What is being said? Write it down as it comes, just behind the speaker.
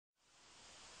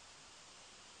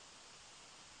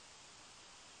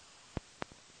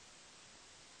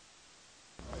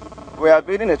We are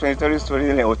building a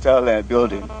 23-story hotel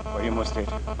building for Imo State.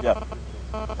 Yeah,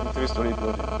 23-story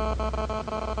building.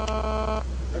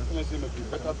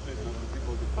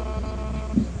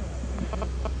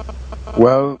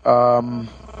 Well,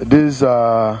 this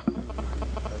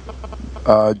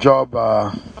job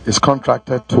is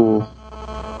contracted to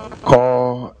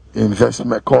Core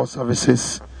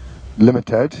Services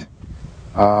Limited.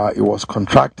 It was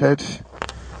contracted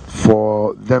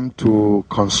for them to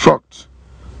construct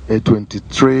a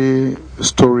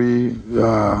 23-story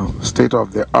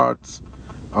state-of-the-art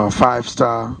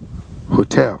 5-star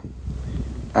hotel,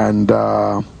 and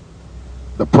the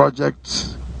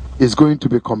project is going to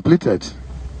be completed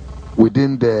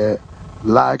within the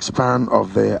lifespan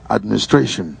of the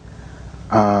administration.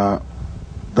 The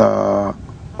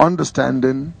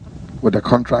understanding with the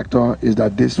contractor is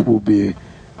that this will be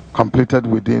completed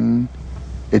within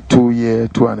a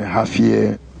 2.5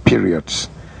 year period,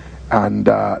 and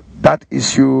that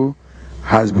issue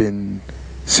has been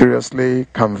seriously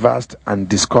canvassed and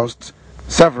discussed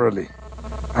severally,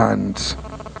 and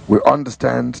we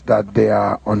understand that they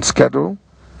are on schedule.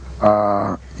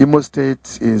 Imo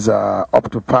State is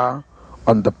up to par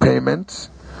on the payment.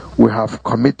 We have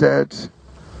committed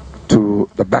to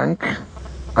the bank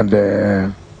and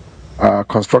the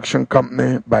construction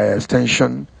company, by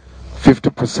extension,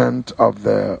 50% of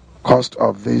the cost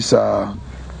of this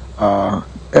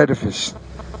edifice,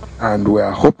 and we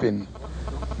are hoping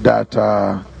that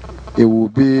it will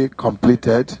be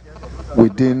completed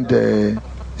within the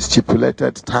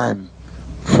stipulated time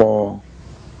for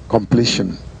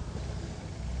completion.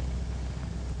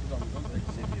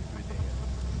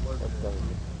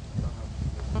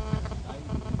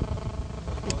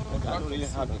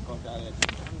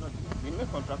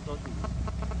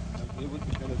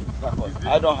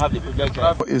 I don't have the project.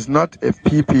 It's not a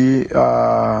PP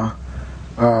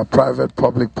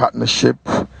private-public partnership.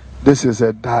 This is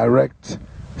a direct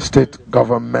state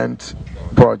government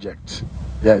project.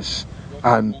 Yes,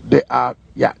 and they are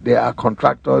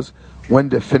contractors. When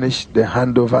they finish, they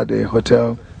hand over the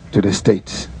hotel to the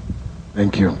state.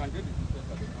 Thank you.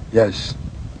 Yes.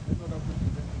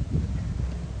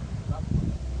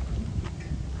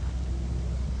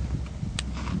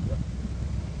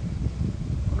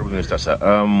 Minister, sir.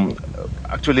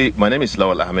 Actually, my name is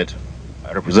Lawal Ahmed.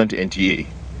 I represent NTA.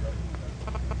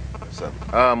 Sir.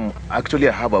 Actually,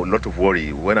 I have a lot of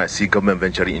worry when I see government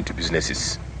venturing into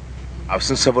businesses. I've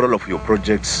seen several of your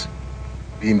projects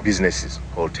being businesses,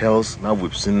 hotels. Now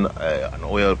we've seen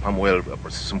an palm oil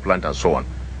processing plant and so on.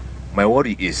 My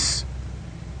worry is,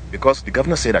 because the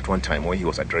governor said at one time when he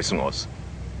was addressing us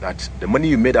that the money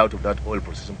you made out of that oil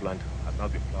processing plant has now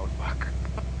been plowed back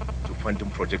to funding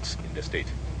projects in the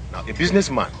state. Now, a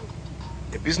businessman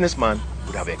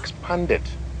would have expanded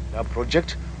that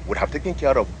project, would have taken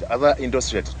care of the other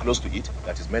industry that is close to it,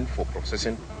 that is meant for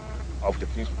processing of the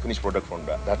finished product from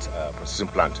that processing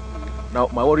plant. Now,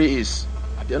 my worry is,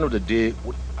 at the end of the day,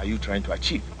 what are you trying to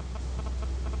achieve?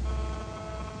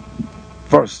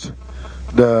 First,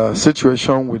 the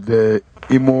situation with the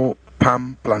IMO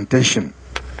palm plantation.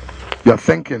 Your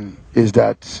thinking is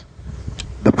that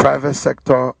the private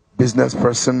sector business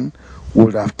person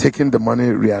would have taken the money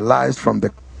realized from the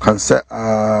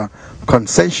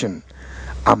concession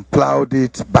and plowed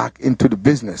it back into the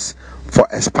business for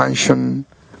expansion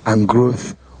and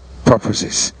growth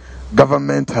purposes.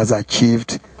 Government has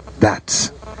achieved that.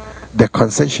 The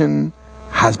concession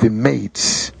has been made,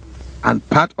 and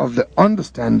part of the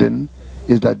understanding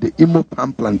is that the IMO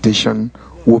palm plantation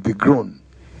will be grown,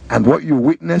 and what you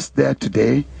witnessed there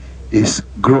today is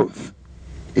growth.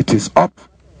 It is up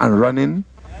and running.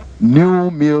 New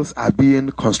mills are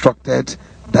being constructed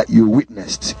that you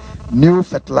witnessed. New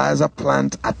fertilizer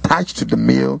plant attached to the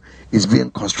mill is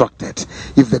being constructed.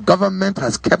 If the government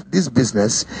has kept this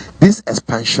business, this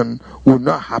expansion will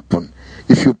not happen.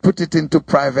 If you put it into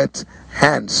private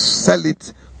hands, sell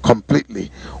it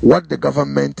completely, what the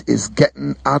government is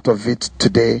getting out of it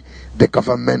today, the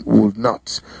government will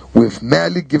not. We've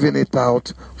merely given it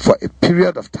out for a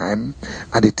period of time,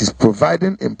 and it is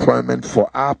providing employment for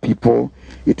our people.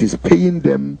 It is paying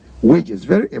them wages,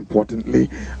 very importantly,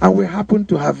 and we happen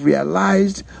to have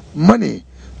realized money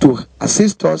to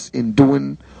assist us in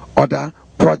doing other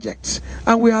projects,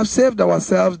 and we have saved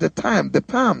ourselves the time. The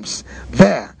palms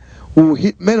there will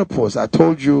hit menopause, I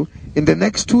told you, in the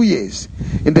next 2 years.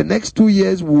 In the next 2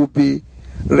 years, we will be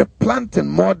replanting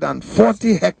more than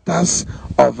 40 hectares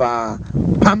of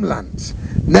palm land.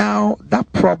 Now, that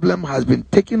problem has been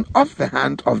taken off the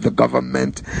hand of the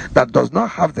government that does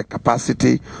not have the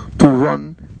capacity to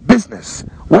run business.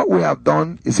 What we have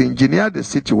done is engineer the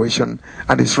situation,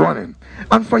 and it's running.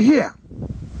 And for here,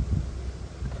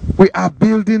 We are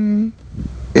building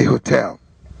a hotel.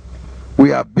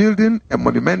 We are building a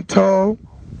monumental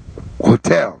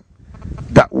hotel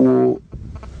that will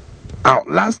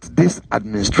outlast this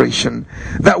administration.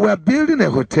 That we are building a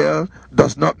hotel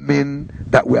does not mean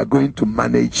that we are going to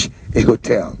manage a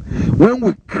hotel. When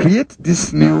we create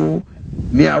this new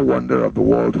near wonder of the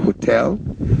world hotel,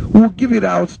 we'll give it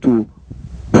out to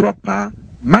proper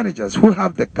managers who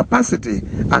have the capacity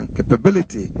and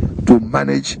capability to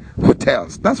manage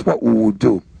hotels. That's what we will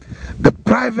do. The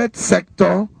private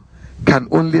sector can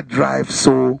only drive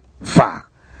so far.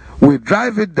 We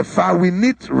drive it the far. We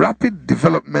need rapid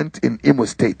development in Imo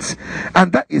State,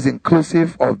 and that is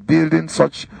inclusive of building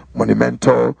such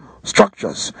monumental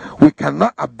structures. We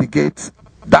cannot abdicate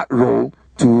that role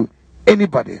to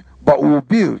anybody, but we will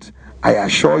build. I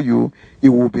assure you, it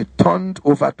will be turned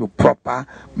over to proper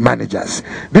managers.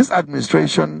 This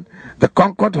administration, the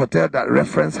Concord Hotel that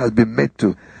reference has been made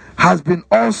to, has been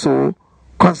also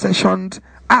concessioned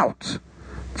out.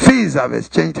 Fees have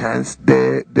exchanged hands.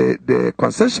 The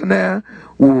concessionaire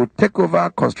will take over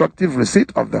constructive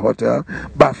receipt of the hotel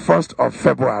by 1st of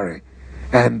February.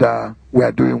 And we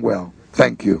are doing well.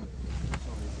 Thank you.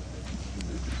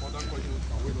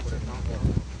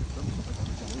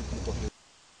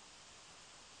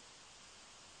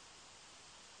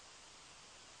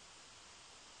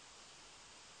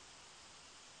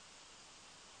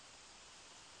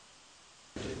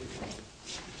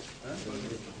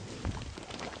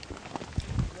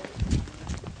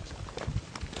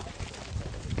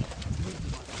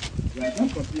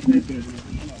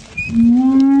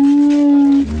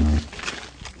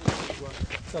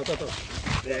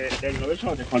 The renovation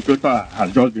of the contractor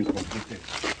has just been completed.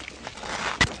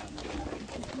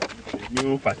 The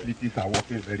new facilities are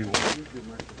working very well.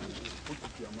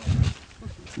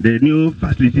 The new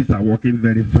facilities are working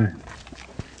very fine.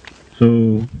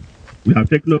 So we have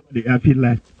taken up the airfield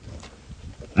light,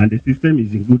 and the system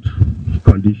is in good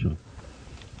condition.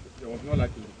 There was no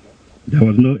light before? There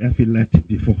was no airfield light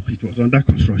before. It was under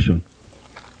construction.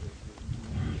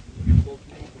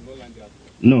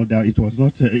 No, it was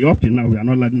not. Up till now, we are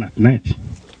not landing at night.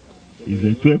 It's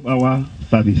a 12-hour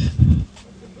service.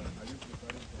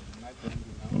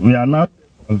 We are not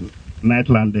night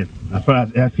landing as far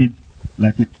as airfield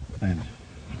lighting is concerned.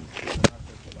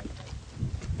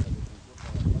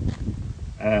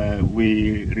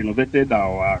 We renovated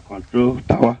our control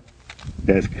tower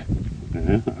desk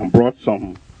and brought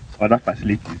some other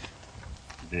facilities,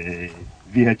 the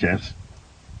VHFs,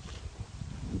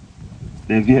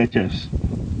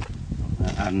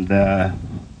 and the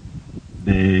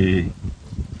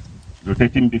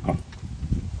rotating beacon.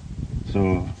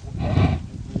 So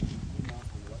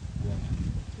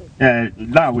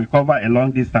now we cover a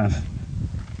long distance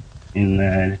in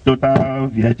total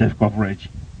VHF coverage.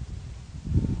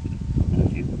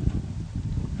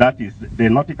 That is the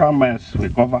nautical miles we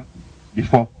cover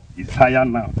before is higher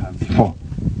now than before.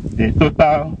 The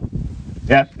total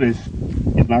airspace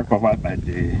is now covered by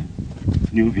the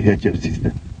new VHF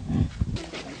system.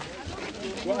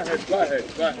 Go ahead, go ahead,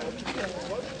 go ahead.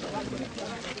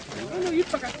 No, you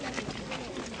forgot.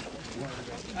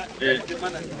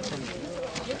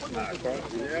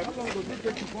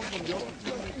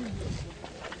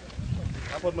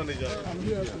 Airport manager. I'm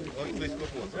here. Please go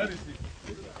forward. Where is he?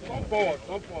 Come forward,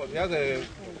 come forward. He has a...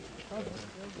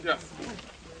 Yeah.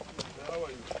 How are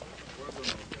you? Welcome.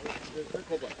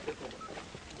 Take over, take over.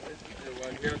 We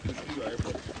are here to see your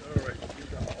airport. All right.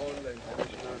 These are all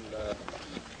international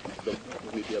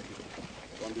media people.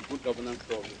 On the good governance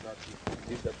of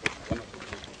this airport, one of the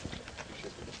places.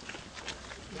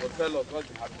 So tell us what's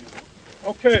happening.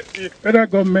 Okay, the federal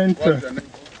government... What's your name?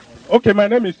 Okay, my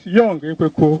name is Young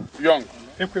Ekweko. Young.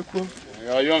 Ekweko.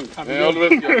 You are young. You're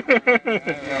always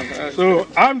young. So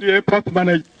I'm the airport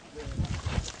manager.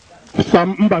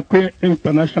 Sam Mbakwe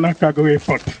International Cargo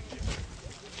Airport.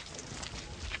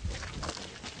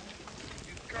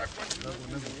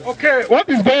 Okay, what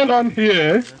is going on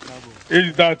here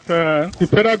is that the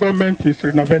federal government is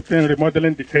renovating,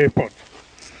 remodeling the airport.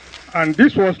 And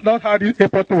this was not how this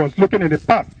airport was looking in the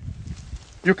past.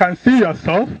 You can see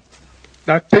yourself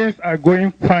that things are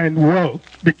going fine well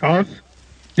because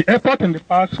the airport in the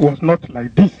past was not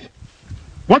like this.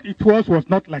 What it was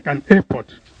not like an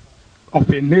airport of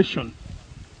a nation.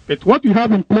 But what we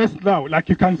have in place now, like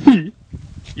you can see,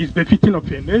 is befitting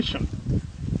of a nation.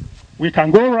 We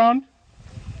can go around.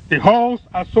 The halls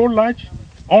are so large,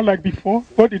 unlike before,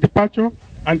 both the departure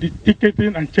and the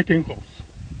ticketing and checking halls.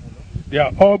 They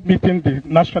are all meeting the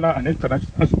national and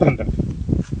international standards.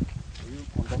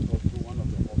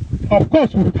 Of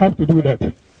course, we would have to do that.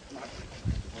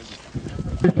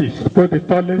 It is both the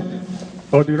tallest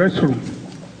or the restroom.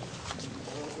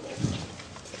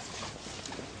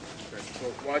 So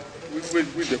what?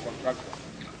 With the contractor?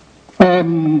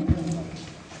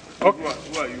 Okay.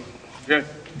 Who are you? Yes.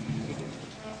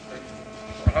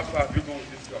 How far have you gone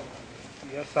with this job?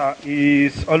 Yes, sir.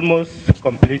 It's almost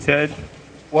completed.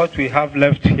 What we have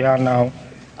left here now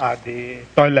are the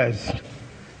toilets,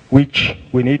 which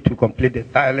we need to complete the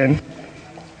tiling,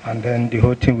 and then the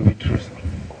whole thing will be through, sir.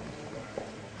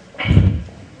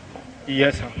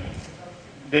 Yes, sir.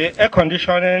 The air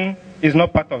conditioning is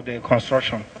not part of the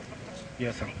construction.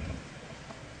 Yes, sir.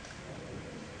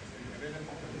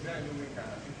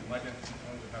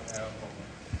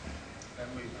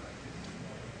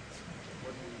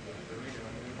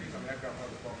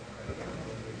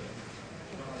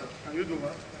 Can you do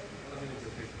that?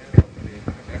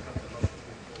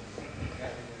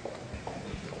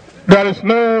 There is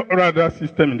no radar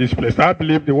system in this place. I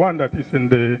believe the one that is in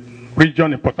the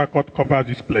region in Port Harcourt covers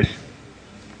this place.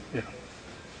 Yeah.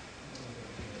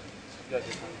 Yes,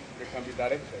 they can be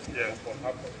directed. Yes.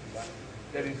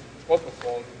 There is, first of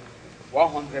all,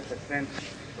 100%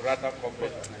 radar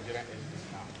coverage of Nigerian airspace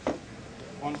now.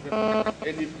 100%.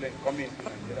 Any plane coming into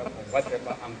Nigeria from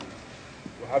whatever angle,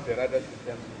 you have the radar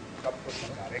system to capture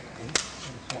it directly,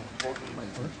 control it,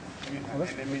 with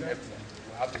an enemy airplane.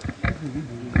 You have it.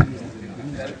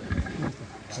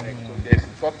 So there's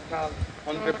total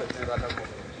 100% radar coverage.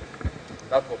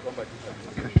 That's for somebody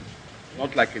to.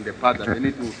 Not like in the past that they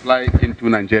need to fly into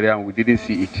Nigeria and we didn't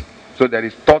see it. So there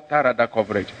is total radar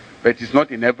coverage, but it's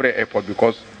not in every airport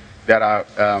because there are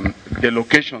the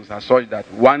locations are such that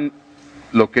one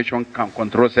location can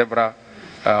control several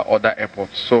other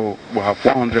airports. So we have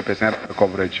 100%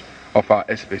 coverage of our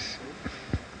airspace.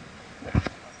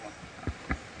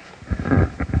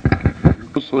 We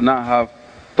also now have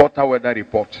total weather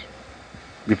report.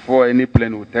 Before any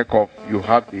plane will take off, you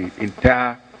have the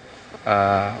entire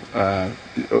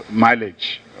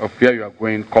mileage of where you are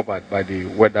going covered by the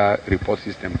weather report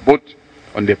system, both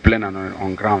on the plane and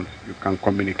on ground. You can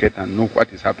communicate and know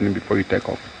what is happening before you take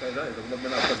off.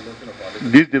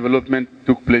 This development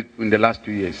took place in the last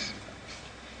 2 years.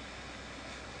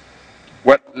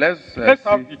 Well, let's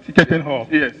have the ticketing hall.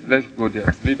 Yes, let's go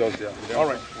there. Lead us there. All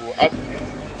right. We'll ask you.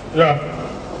 Yeah.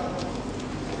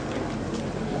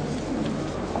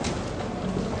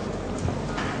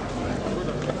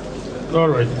 All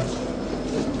right.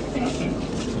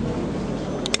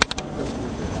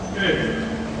 Okay.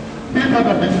 Here's part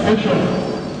of the station.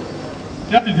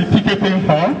 That is the ticketing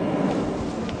hall.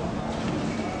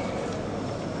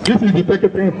 This is the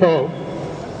ticketing hall.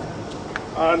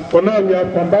 And for now, we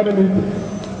are combining it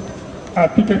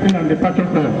at ticketing and departure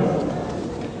hall.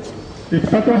 The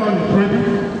departure hall is ready.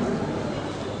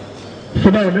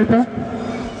 Sooner or later,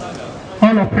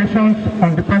 all operations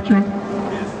and departure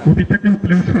will be taking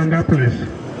place from that place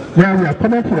where we are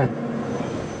coming from.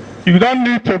 You don't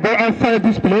need to go outside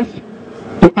this place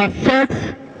to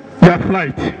access your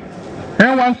flight.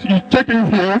 And once you check in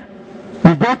here,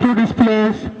 you go through this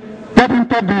place, get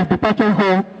into the departure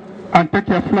hall, and take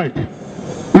your flight.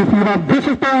 If you have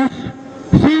visitors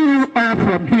seeing you out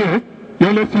from here, you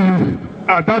only see you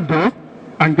at that door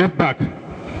and get back.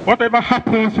 Whatever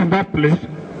happens in that place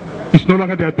is no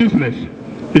longer their business,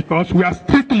 because we are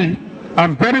strictly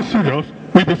and very serious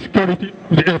with the security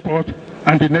of the airport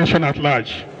and the nation at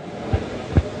large.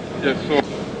 Yes, so,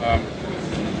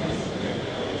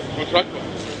 contractor,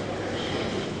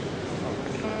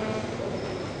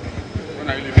 when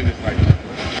are you leaving the site?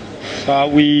 So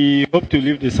we hope to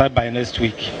leave the site by next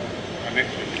week.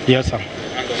 Next week? Yes, sir.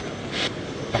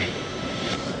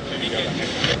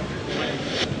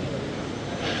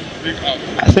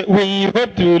 I said we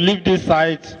hope to leave this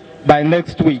site by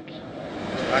next week.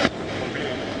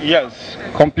 Yes,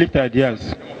 completed,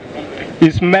 yes.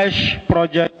 It's mesh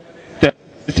project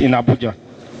in Abuja.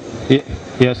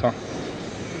 Yes, sir.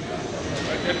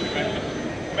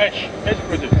 Mesh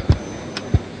project.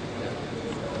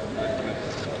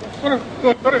 Sorry,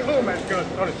 oh my God,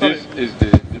 sorry. This is the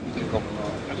deputy governor.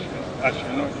 As you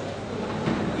know.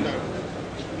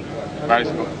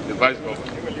 The vice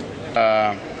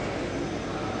governor.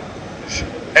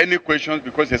 Any questions?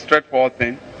 Because it's a straightforward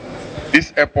thing.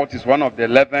 This airport is one of the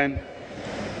 11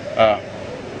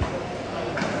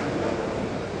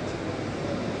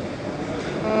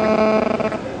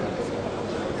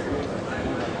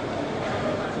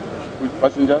 with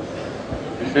passengers.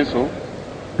 You say so?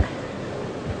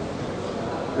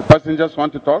 The passengers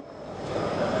want to talk?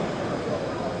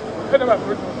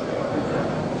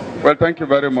 Well, thank you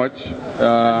very much.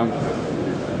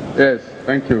 Yes,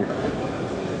 thank you.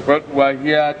 Well, we're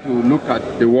here to look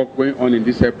at the work going on in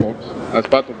this airport as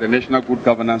part of the National Good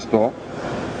Governance Tour.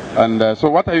 And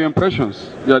so what are your impressions?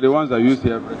 You are the ones that use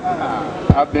here.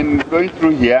 I've been going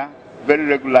through here very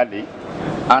regularly,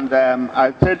 and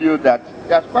I'll tell you that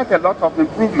there's quite a lot of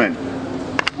improvement.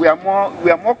 We are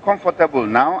more comfortable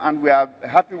now, and we are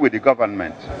happy with the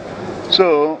government.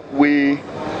 So we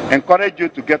encourage you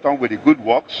to get on with the good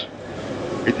works.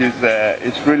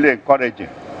 It's really encouraging.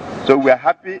 So we are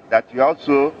happy that you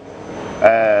also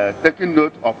taking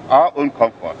note of our own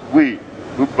comfort. We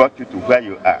who brought you to where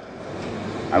you are.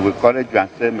 I will encourage you and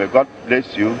say, may God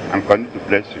bless you and continue to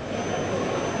bless you.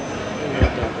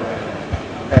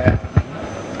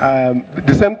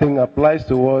 The same thing applies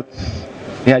to what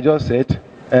he had just said.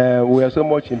 We are so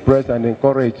much impressed and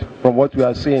encouraged from what we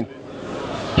are seeing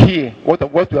here,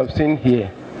 what we have seen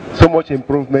here. So much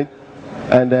improvement,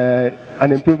 and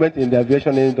an improvement in the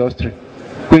aviation industry,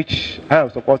 which I am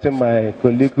supporting my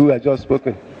colleague who has just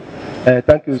spoken.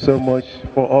 Thank you so much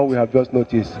for all we have just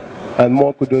noticed, and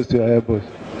more kudos to your Airbus.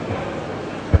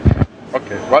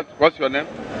 Okay, what's your name?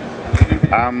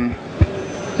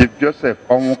 Chief Joseph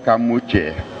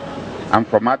Onwukamuche. I'm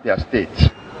from Abia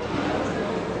State.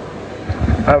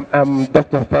 I'm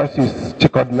Dr. Francis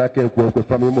Chikodnake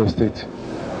from IMO State.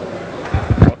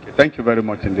 Okay, thank you very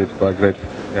much indeed. We're grateful.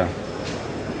 Yeah.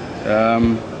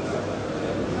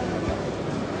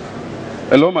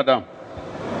 Hello, madam.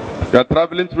 You are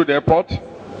traveling through the airport.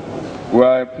 We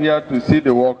are here to see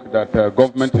the work that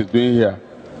government is doing here.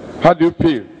 How do you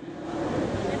feel?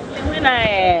 When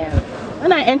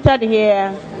I entered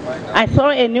here, I saw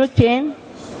a new thing.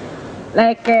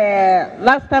 Like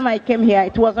last time I came here,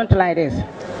 it wasn't like this.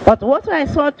 But what I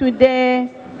saw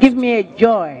today gives me a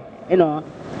joy. You know,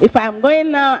 if I'm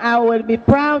going now, I will be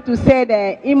proud to say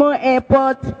the IMO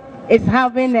airport is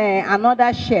having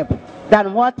another shape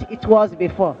than what it was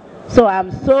before. So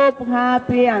I'm so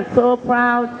happy and so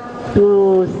proud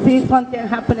to see something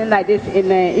happening like this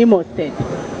in IMO State.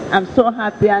 I'm so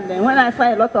happy, and then when I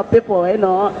saw a lot of people, you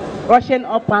know, rushing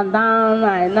up and down,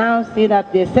 I now see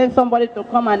that they send somebody to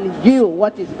come and view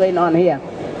what is going on here.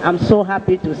 I'm so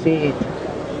happy to see it.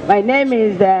 My name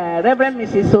is Reverend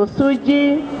Mrs.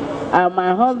 Osuji.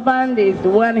 My husband is the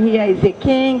one here, is the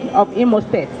king of IMO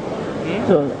State.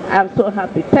 So I'm so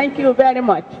happy. Thank you very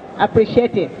much.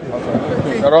 Appreciate it.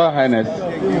 Your Royal Highness,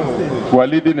 we are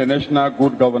leading the National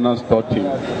Good Governance Tour team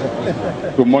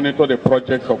to monitor the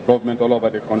projects of government all over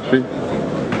the country,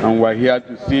 and we're here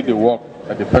to see the work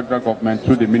that the federal government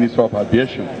through the Ministry of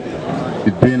Aviation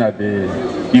is doing at the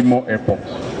IMO airport.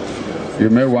 You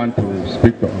may want to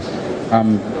speak to us.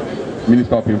 I'm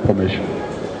Minister of Information.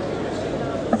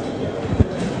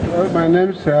 Well, my name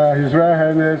is His Royal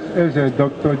Highness is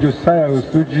Dr. Josiah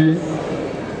Osuji.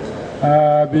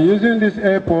 I've been using this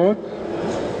airport.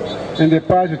 In the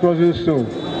past it wasn't so,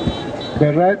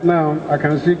 but right now I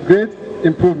can see great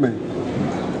improvement.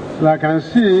 And I can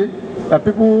see that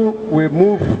people will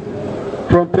move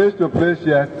from place to place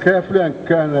here carefully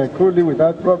and coolly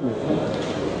without problem.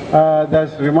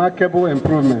 That's remarkable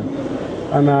improvement,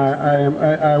 and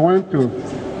I want to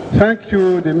thank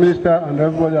you, the minister, and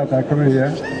everybody that are coming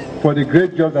here for the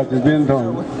great job that is being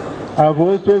done. I've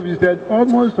also visited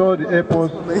almost all the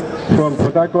airports from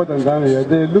Port Harcourt and down here.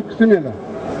 They look similar.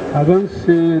 I don't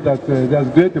see that there's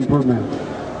great improvement,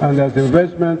 and there's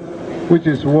investment, which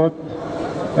is what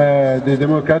the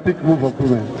democratic move of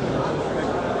government.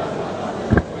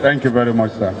 Thank you very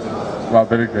much, sir. We are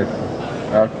very grateful.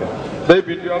 Okay.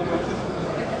 David, you have something?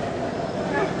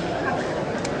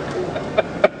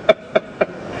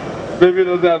 David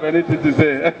doesn't have anything to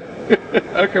say.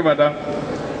 Okay, madam.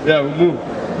 Yeah, we'll move.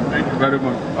 Thank you very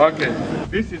much. Okay.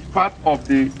 This is part of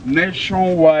the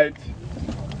nationwide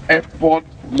airport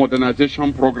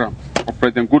modernization program of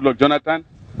President Goodluck Jonathan,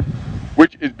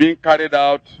 which is being carried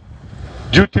out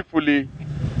dutifully,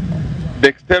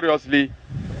 dexterously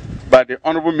by the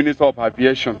Honorable Minister of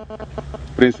Aviation,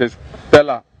 Princess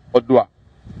Stella Odua.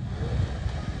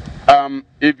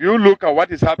 If you look at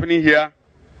what is happening here,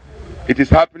 it is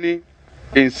happening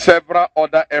in several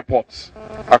other airports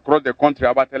across the country,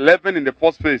 about 11 in the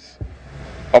first phase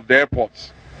of the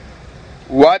airports.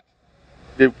 What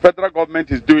the federal government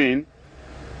is doing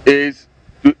is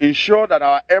to ensure that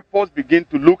our airports begin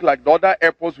to look like the other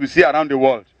airports we see around the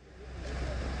world.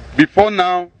 Before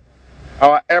now,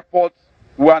 our airports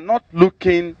were not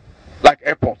looking like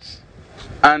airports,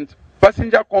 and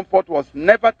passenger comfort was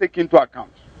never taken into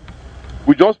account.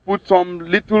 We just put some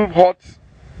little huts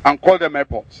and call them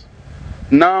airports.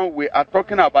 Now we are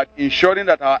talking about ensuring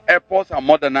that our airports are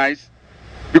modernized,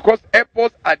 because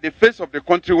airports are the face of the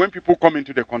country when people come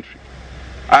into the country.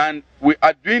 And we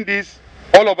are doing this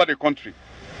all over the country.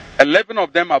 11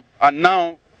 of them are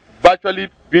now virtually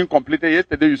being completed.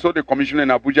 Yesterday, you saw the commission in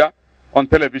Abuja on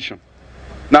television.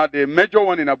 Now, the major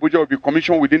one in Abuja will be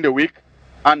commissioned within the week,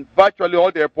 and virtually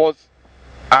all the airports,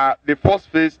 the first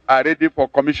phase, are ready for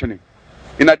commissioning.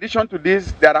 In addition to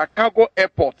this, there are cargo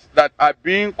airports that are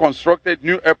being constructed,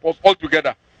 new airports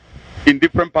altogether in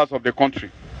different parts of the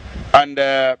country. And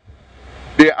the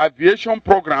aviation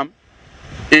program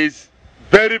is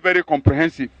very, very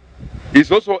comprehensive.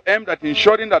 It's also aimed at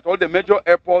ensuring that all the major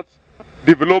airports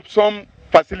develop some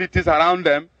facilities around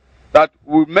them that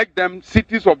will make them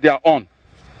cities of their own.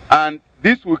 And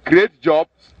this will create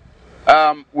jobs.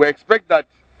 We expect that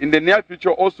in the near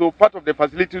future also part of the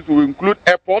facilities will include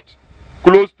airports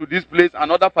close to this place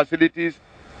and other facilities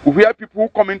where people who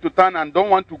come into town and don't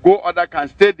want to go other can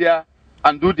stay there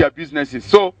and do their businesses.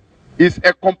 So it's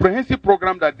a comprehensive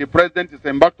program that the president is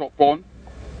embarked upon,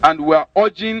 and we are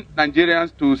urging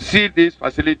Nigerians to see these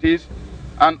facilities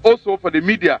and also for the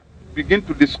media begin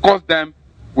to discuss them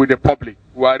with the public.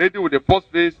 We are ready with the first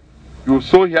phase. You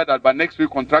saw here that by next week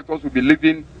contractors will be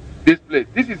leaving this place.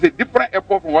 This is a different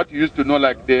airport from what you used to know,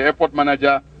 like the airport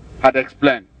manager had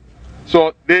explained.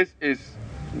 So this is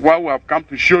why we have come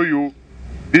to show you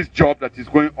this job that is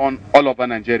going on all over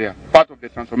Nigeria, part of the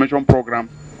transformation program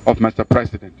of Mr.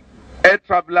 President. Air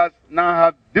travelers now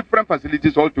have different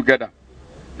facilities altogether.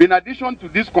 In addition to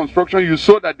this construction, you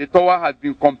saw that the tower has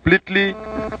been completely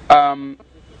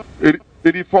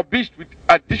refurbished with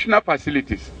additional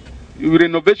facilities.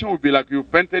 Renovation will be like you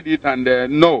painted it, and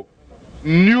no.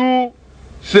 New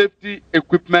safety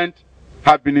equipment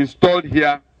have been installed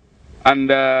here, and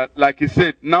like he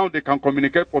said, now they can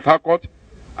communicate Port Harcourt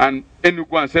and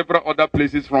Enugu and several other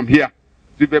places from here.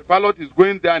 So if a pilot is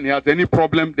going there and he has any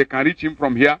problem, they can reach him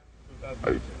from here.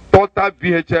 Total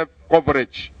VHF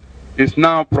coverage is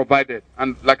now provided,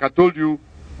 and like I told you,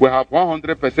 we have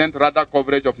 100% radar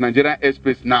coverage of Nigerian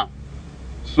airspace now.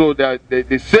 So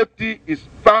the safety is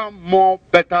far more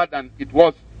better than it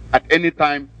was at any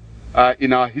time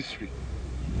in our history.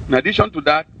 In addition to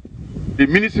that, the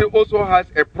ministry also has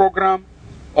a program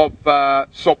of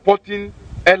supporting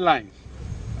airlines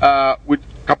with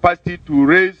capacity to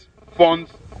raise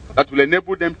funds that will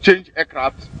enable them change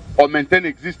aircraft or maintain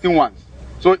existing ones.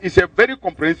 So it's a very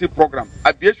comprehensive program.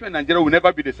 Aviation in Nigeria will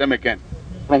never be the same again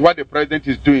from what the president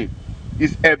is doing.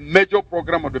 It's a major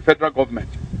program of the federal government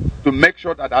to make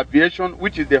sure that aviation,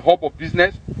 which is the hub of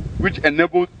business, which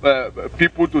enables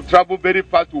people to travel very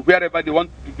fast to wherever they want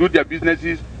to do their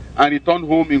businesses and return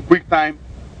home in quick time.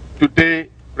 Today,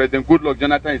 President Goodluck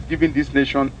Jonathan is giving this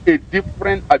nation a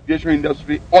different aviation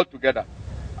industry altogether.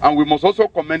 And we must also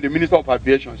commend the Minister of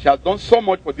Aviation. She has done so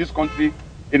much for this country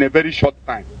in a very short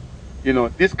time. You know,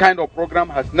 this kind of program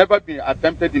has never been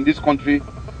attempted in this country.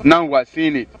 Now we are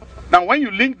seeing it. Now, when you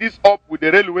link this up with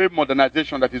the railway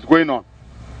modernization that is going on,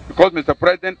 because Mr.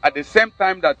 President, at the same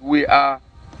time that we are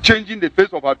changing the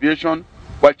face of aviation,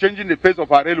 we are changing the face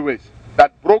of our railways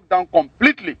that broke down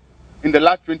completely in the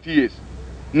last 20 years.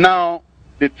 Now,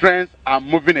 the trains are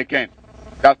moving again.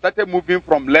 They have started moving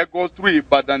from Lagos through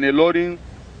Ibadan, Ilorin,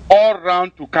 all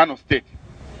round to Kano State.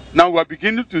 Now, we are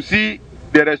beginning to see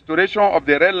the restoration of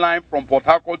the rail line from Port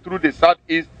Harcourt through the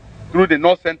southeast, through the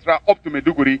north central, up to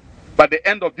Maiduguri. By the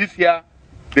end of this year,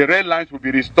 the rail lines will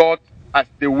be restored as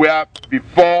they were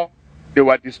before they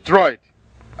were destroyed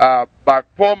by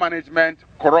poor management,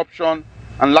 corruption,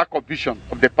 and lack of vision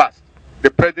of the past. The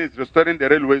president is restoring the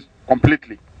railways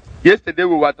completely. Yesterday,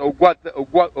 we were at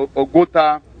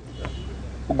Ogota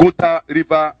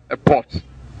River Port.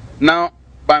 Now,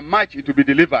 by March, it will be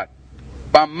delivered.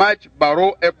 By March,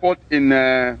 Barrow Airport in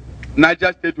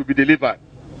Niger State will be delivered.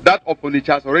 That of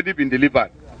Onitsha has already been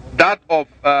delivered. That of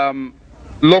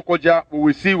Lokoja, we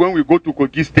will see when we go to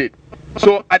Kogi State.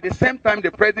 So at the same time,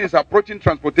 the president is approaching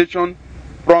transportation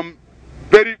from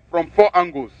four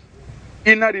angles.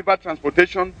 Inner river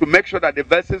transportation to make sure that the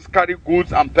vessels carry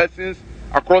goods and persons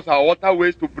across our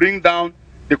waterways to bring down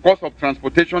the cost of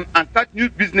transportation and start new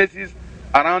businesses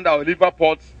around our river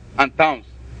ports and towns.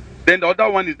 Then the other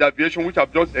one is the aviation, which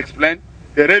I've just explained.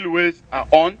 The railways are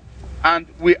on, and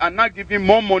we are now giving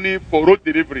more money for road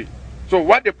delivery. So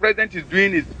what the president is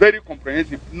doing is very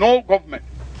comprehensive. No government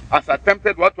has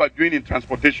attempted what we are doing in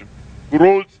transportation.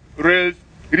 Roads, rails,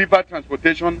 river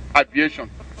transportation, aviation.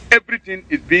 Everything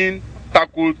is being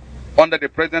tackled under the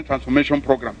President Transformation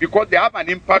Program because they have an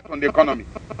impact on the economy,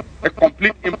 a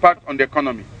complete impact on the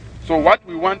economy. So what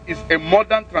we want is a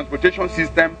modern transportation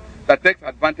system that takes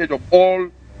advantage of all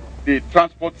the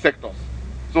transport sectors.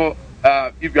 So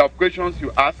if you have questions,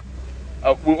 you ask.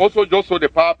 We also just saw the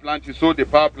power plant. You saw the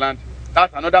power plant.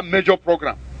 That's another major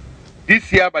program.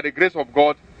 This year, by the grace of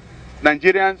God,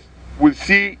 Nigerians will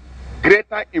see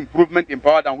greater improvement in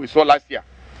power than we saw last year.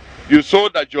 You saw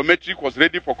that Geometric was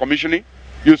ready for commissioning.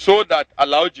 You saw that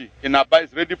Alaoji in Aba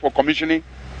is ready for commissioning,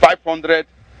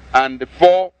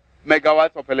 504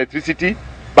 megawatts of electricity.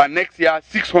 By next year,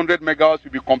 600 megawatts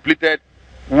will be completed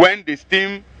when the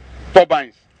steam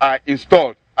turbines are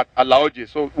installed at Alaoji.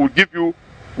 So we'll give you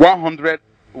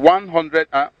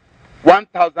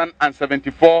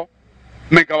 1,074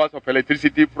 megawatts of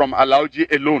electricity from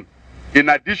Alaoji alone. In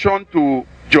addition to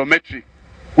Geometric,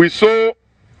 we saw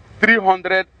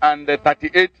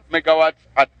 338 megawatts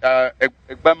at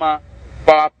Egbema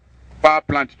power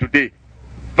plant today,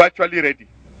 virtually ready.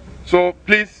 So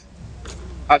please,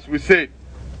 as we say,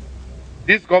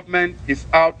 this government is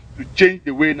out to change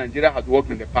the way Nigeria has worked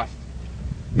in the past.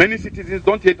 Many citizens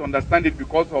don't yet understand it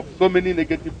because of so many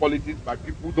negative policies, but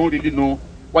people don't really know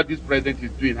what this president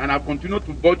is doing. And I continue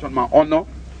to vouch on my honor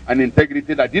and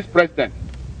integrity that this president,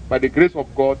 by the grace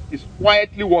of God, is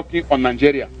quietly working on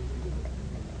Nigeria.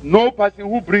 No person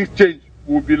who brings change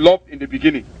will be loved in the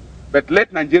beginning. But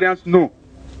let Nigerians know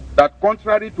that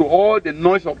contrary to all the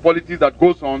noise of politics that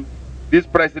goes on, this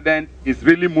president is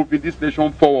really moving this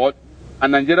nation forward,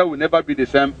 and Nigeria will never be the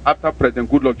same after President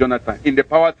Goodluck Jonathan, in the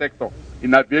power sector,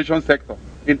 in aviation sector,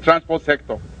 in transport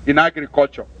sector, in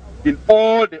agriculture, in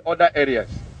all the other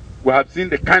areas. We have seen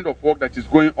the kind of work that is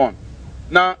going on.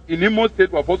 Now, in Imo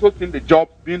State, we have also seen the jobs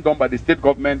being done by the state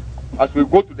government. As we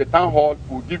go to the town hall,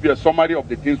 we'll give you a summary of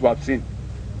the things we have seen.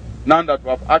 Now that we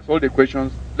have asked all the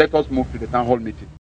questions, let us move to the town hall meeting.